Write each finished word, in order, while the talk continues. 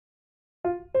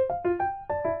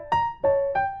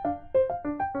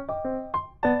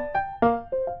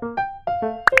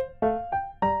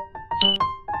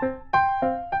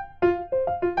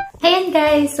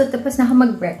guys! So, tapos na ako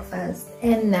mag-breakfast.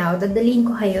 And now, dadalhin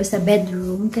ko kayo sa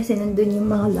bedroom kasi nandun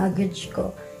yung mga luggage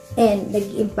ko. And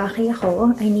nag-impake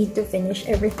ako. I need to finish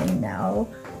everything now.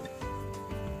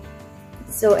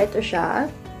 So, eto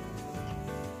siya.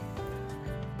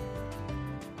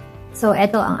 So,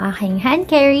 eto ang aking hand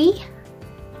carry.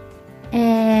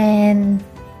 And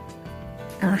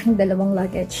ang aking dalawang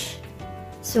luggage.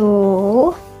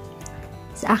 So,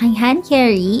 sa aking hand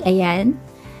carry, ayan,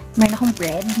 meron akong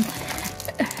bread.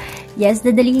 Yes,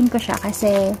 dadalihin ko siya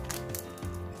kasi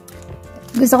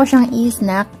gusto ko siyang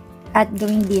i-snack at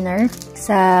gawing dinner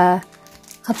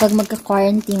kapag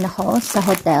magka-quarantine ako sa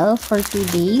hotel for 2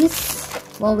 days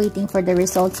while waiting for the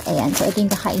results. Ayan, so ito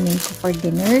yung kakainin ko for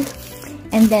dinner.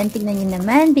 And then, tignan nyo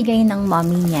naman, bigay ng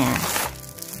mommy niya.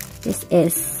 This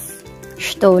is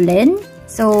Stollen.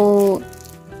 So,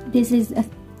 this is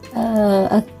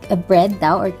a bread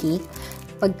daw or cake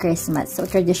pag Christmas. So,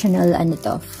 traditional ano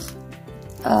to,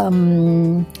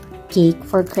 cake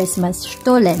for Christmas,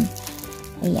 Stollen.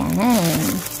 Ayan.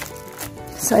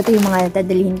 So, ito yung mga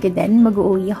dadalhin ko din.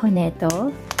 Mag-uuwi ako neto.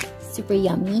 Super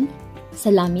yummy.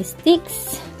 Salami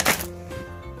sticks.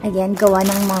 Again, gawa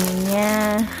ng mommy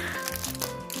niya.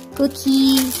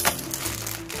 Cookies.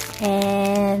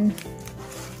 And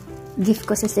gift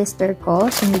ko sa sister ko.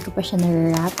 So, hindi ko pa siya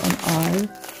na-wrap and all.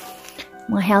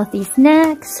 Mga healthy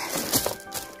snacks.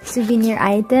 Souvenir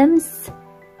items.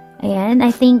 Ayan.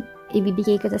 I think,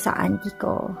 ibibigay ko to sa auntie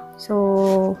ko.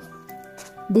 So,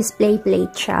 display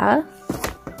plate siya.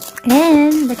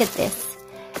 And, look at this.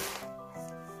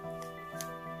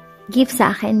 Gift sa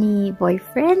akin ni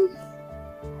boyfriend.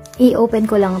 I-open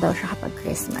ko lang daw siya kapag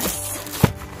Christmas.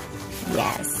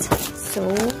 Yes.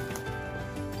 So,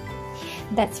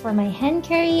 that's for my hand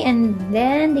carry. And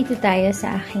then, dito tayo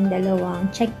sa aking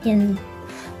dalawang check-in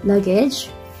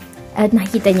luggage. At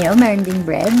nakikita niyo, meron ding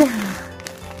bread.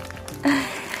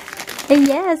 And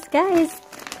yes, guys.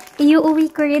 Iuwi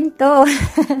ko rin to.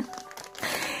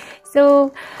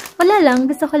 So, wala lang.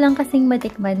 Gusto ko lang kasing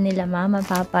matikman nila mama,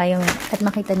 papa, at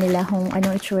makita nila kung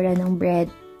anong itsura ng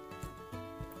bread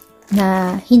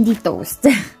na hindi toast.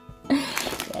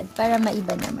 Yan, para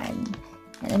maiba naman.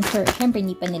 And I'm sure, syempre,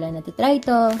 hindi pa nila natitry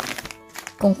to.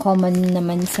 Kung common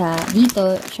naman sa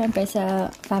dito, syempre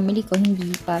sa family ko,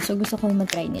 hindi pa. So, gusto ko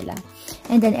matry nila.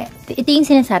 And then, ito yung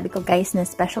sinasabi ko, guys, na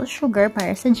special sugar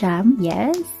para sa jam.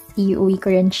 Yes, iuwi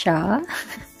ko rin siya.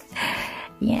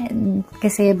 Yan.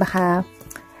 Kasi baka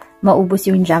maubos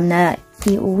yung jam na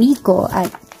iuwi ko at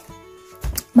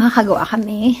makakagawa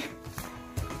kami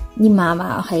ni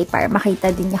mama. Okay, para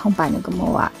makita din niya kung paano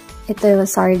gumawa. Ito,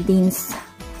 sardines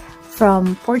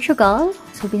from Portugal.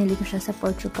 So, binili ko siya sa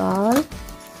Portugal.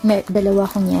 Dalawa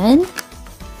ko niyan.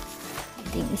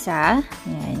 Ito yung isa.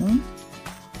 Ayan.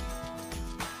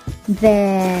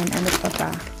 Then, ano pa ba?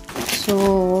 So,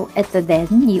 ito din.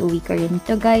 Iuwi ko rin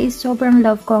ito, guys. Sobrang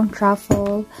love ko ang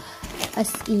truffle. As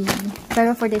in.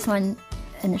 Pero for this one,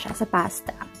 ano siya, sa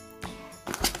pasta.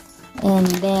 And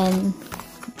then,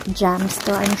 jams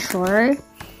to, I'm sure.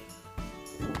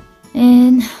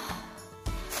 And,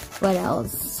 what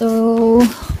else? So,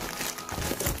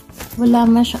 wala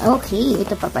masya. Okay,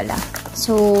 ito pa pala.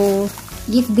 So,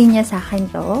 gift din niya sa akin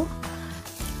to.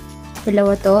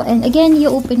 Dalawa to. And again,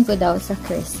 i-open ko daw sa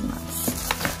Christmas.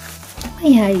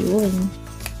 Kaya yun.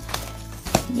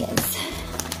 Yes.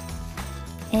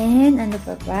 And, ano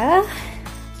pa ba?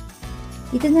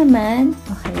 Dito naman.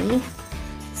 Okay.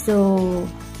 So,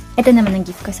 ito naman ang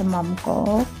gift ko sa mom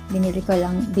ko. Binili ko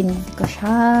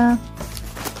siya.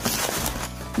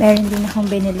 Meron din akong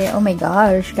binili. Oh my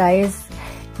gosh, guys.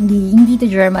 Hindi to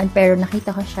German, pero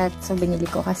nakita ko siya. So, binili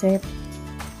ko kasi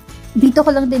dito ko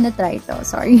lang din na-try to.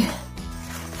 Sorry.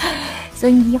 So,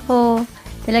 hindi ko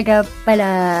talaga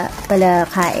pala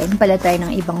try ng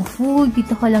ibang food.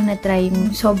 Dito ko lang na-try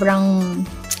yung sobrang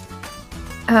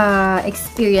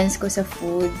experience ko sa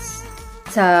foods,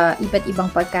 sa iba't ibang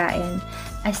pagkain.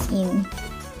 As in,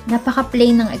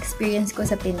 napaka-plain ng experience ko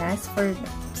sa Pinas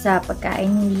sa pagkain.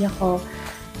 Hindi ako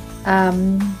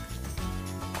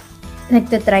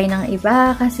nagtatry ng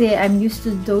iba kasi I'm used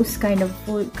to those kinds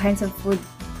of food,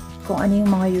 kung ano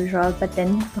yung mga usual. But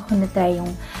then, dito ko na-try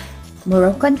yung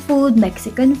Moroccan food,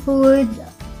 Mexican food,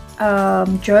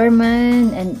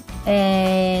 German,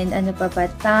 and ano pa ba,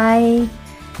 Thai.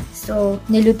 So,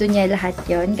 niluto niya lahat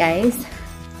yon, guys.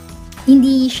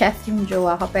 Hindi chef yung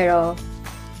jowa ko, pero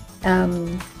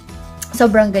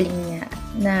sobrang galing niya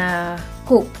na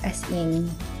cook, as in,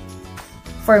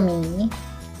 for me.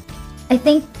 I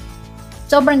think,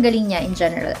 sobrang galing niya in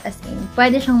general, as in,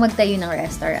 pwede siyang magtayo ng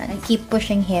restaurant. I keep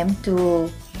pushing him to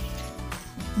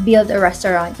build a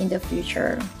restaurant in the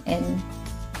future. And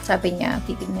sabi niya,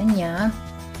 titignan niya.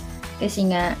 Kasi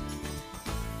nga,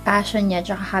 passion niya,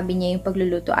 tsaka hobby niya yung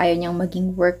pagluluto. Ayaw niyang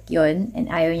maging work yun.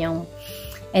 And ayaw niyang,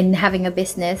 and having a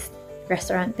business,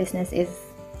 restaurant business is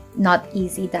not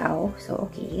easy daw.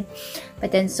 So, okay.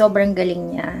 But then, sobrang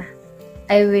galing niya.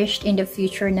 I wished in the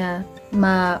future na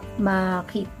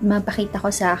mapakita ko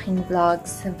sa aking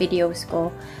vlogs, sa videos ko,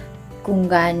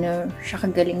 kung gaano siya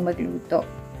kagaling magluto.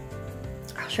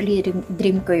 Actually,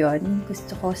 dream ko yon.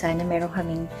 Gusto ko sana meron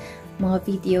kaming mga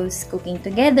videos cooking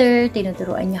together,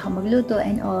 tinuturuan niya ako magluto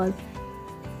and all.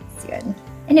 So, yun.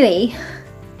 Anyway,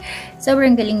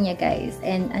 sobrang galing niya, guys.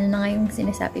 And ano na nga yung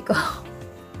sinasabi ko.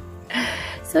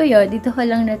 So, yun. Dito ko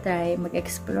lang na-try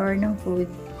mag-explore ng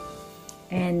food.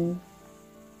 And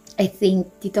I think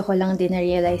dito ko lang din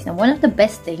na-realize na one of the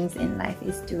best things in life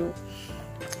is to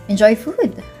enjoy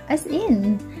food. As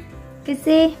in.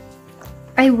 Kasi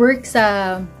I work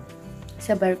sa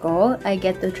barko. I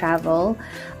get to travel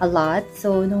a lot.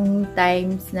 So, nung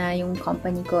times na yung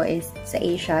company ko is sa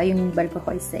Asia, yung barko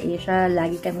ko is sa Asia,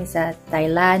 lagi kami sa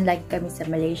Thailand, lagi kami sa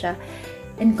Malaysia.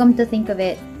 And come to think of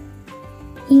it,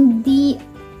 hindi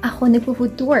ako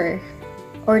nagpo-food tour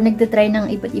or nagtatry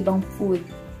ng iba't ibang food.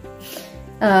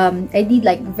 I did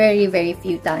like very, very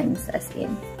few times as in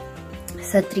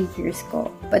sa 3 years ko.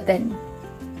 But then,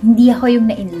 hindi ako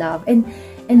yung na-in love. And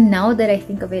now that I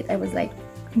think of it, I was like,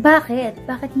 bakit?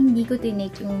 Bakit hindi ko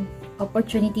tinake yung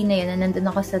opportunity na yun na nandun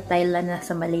ako sa Thailand, na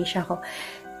sa Malaysia ko,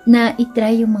 na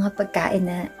itry yung mga pagkain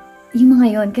na, yung mga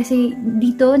yon. Kasi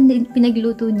dito,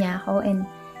 pinagluto niya ako and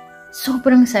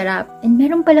sobrang sarap. And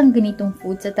meron palang ganitong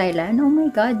food sa Thailand. Oh my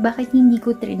God, bakit hindi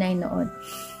ko trinay noon?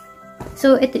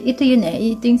 So, ito yun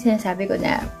eh. Ito yung sinasabi ko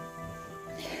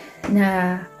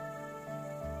na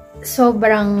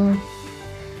sobrang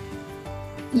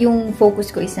yung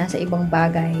focus ko is nasa ibang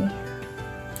bagay.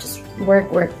 Just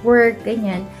work,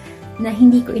 ganyan. Na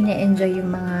hindi ko ina-enjoy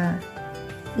yung mga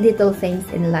little things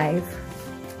in life.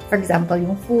 For example,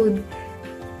 yung food.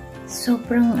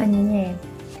 Sobrang ano niya eh.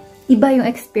 Iba yung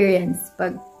experience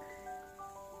pag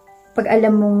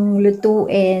alam mong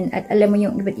lutuin at alam mo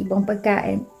yung iba't ibang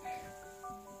pagkain.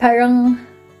 Parang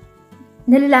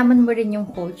nalalaman mo rin yung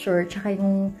culture, tsaka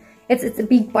yung it's a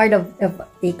big part of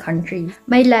a country.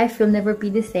 My life will never be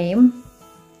the same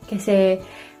kasi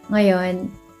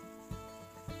ngayon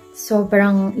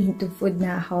sobrang into food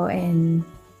na ako, and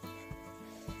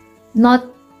not,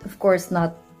 of course,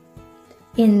 not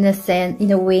in a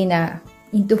way na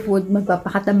into food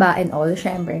magpapakataba and all,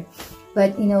 syempre,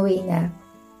 but in a way na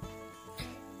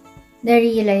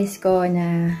na-realize ko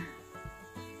na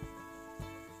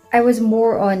I was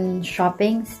more on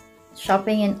shopping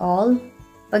and all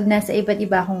pag nasa iba't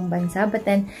iba akong bansa, but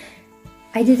then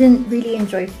I didn't really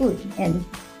enjoy food, and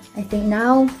I think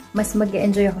now mas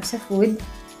mag-enjoy ako sa food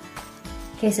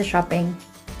kaysa shopping.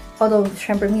 Although,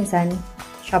 syempre minsan,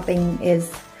 shopping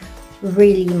is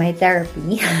really my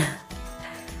therapy.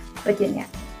 But yun nga.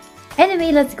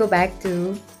 Anyway, let's go back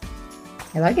to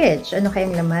my luggage. Ano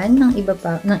kayang laman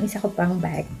ng isa ko pang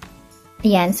bag?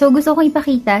 Ayan. So, gusto kong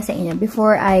ipakita sa inyo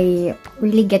before I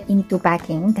really get into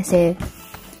packing. Kasi,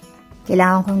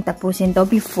 kailangan kong tapusin to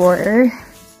before,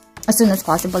 as soon as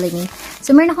possible, I mean.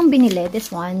 So, meron akong binili.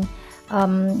 This one,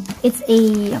 it's a,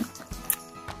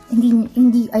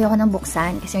 hindi ayoko nang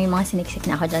buksan kasi may mga siniksik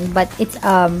na ako dyan. But it's,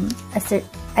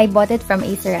 I bought it from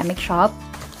a ceramic shop.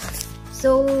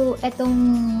 So, etong,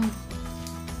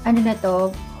 ano na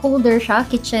to, holder siya,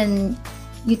 kitchen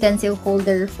utensil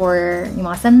holder for yung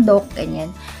mga sandok, ganyan.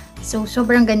 So,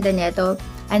 sobrang ganda nito.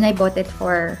 And I bought it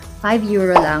for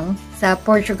 €5 lang sa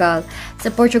Portugal. Sa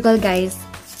Portugal, guys,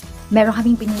 meron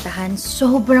kaming pinuntahan.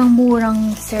 Sobrang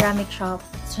murang ceramic shop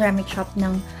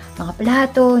ng mga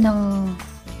plato, ng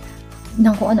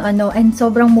kung ano-ano. And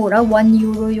sobrang mura,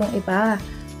 €1 yung iba.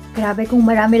 Grabe, kung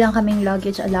marami lang kaming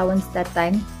luggage allowance that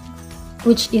time,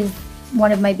 which is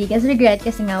one of my biggest regret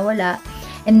kasi nga wala.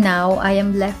 And now, I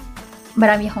am left,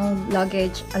 marami akong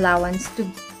luggage allowance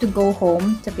to go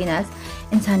home sa Pinas.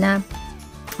 And sana,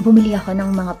 bumili ako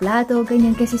ng mga plato,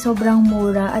 ganyan, kasi sobrang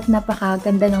mura at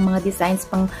napakaganda ng mga designs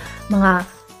pang mga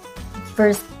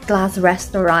first class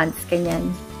restaurants,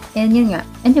 ganyan. And yun nga.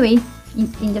 Anyway,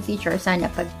 in the future, sana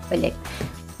pagbalik,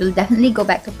 we'll definitely go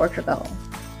back to Portugal.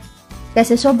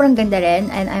 Kasi sobrang ganda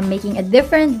rin, and I'm making a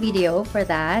different video for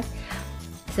that.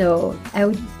 So, I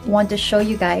would want to show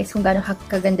you guys kung gaano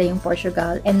kaganda yung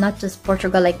Portugal. And not just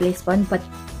Portugal like Lisbon, but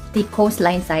the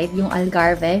coastline side, yung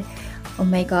Algarve. Oh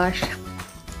my gosh.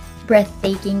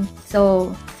 Breathtaking.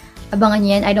 So, abangan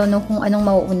yan. I don't know kung anong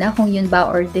mauuna, kung yun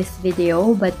ba or this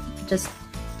video. But just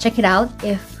check it out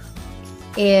if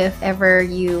ever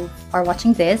you are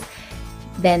watching this.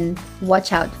 then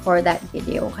watch out for that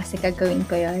video kasi gagawin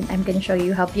ko yun. I'm gonna show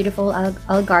you how beautiful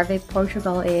Algarve,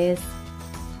 Portugal is.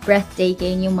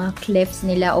 Breathtaking yung mga cliffs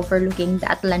nila overlooking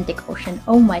the Atlantic Ocean.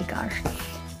 Oh my gosh.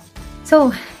 So,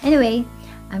 anyway,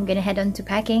 I'm gonna head on to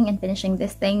packing and finishing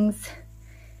these things.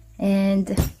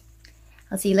 And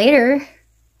I'll see you later.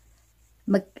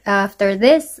 After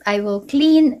this, I will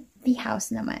clean the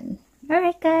house naman.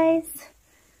 Alright, guys.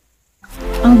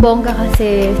 Ang bongga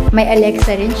kasi may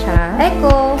Alexa rin siya.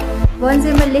 Echo! Bonzi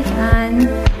malihan.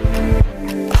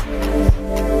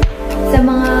 Sa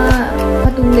mga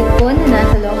katulad ko na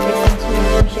nasa long distance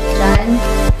relationship dyan,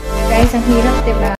 guys, ang hirap, diba?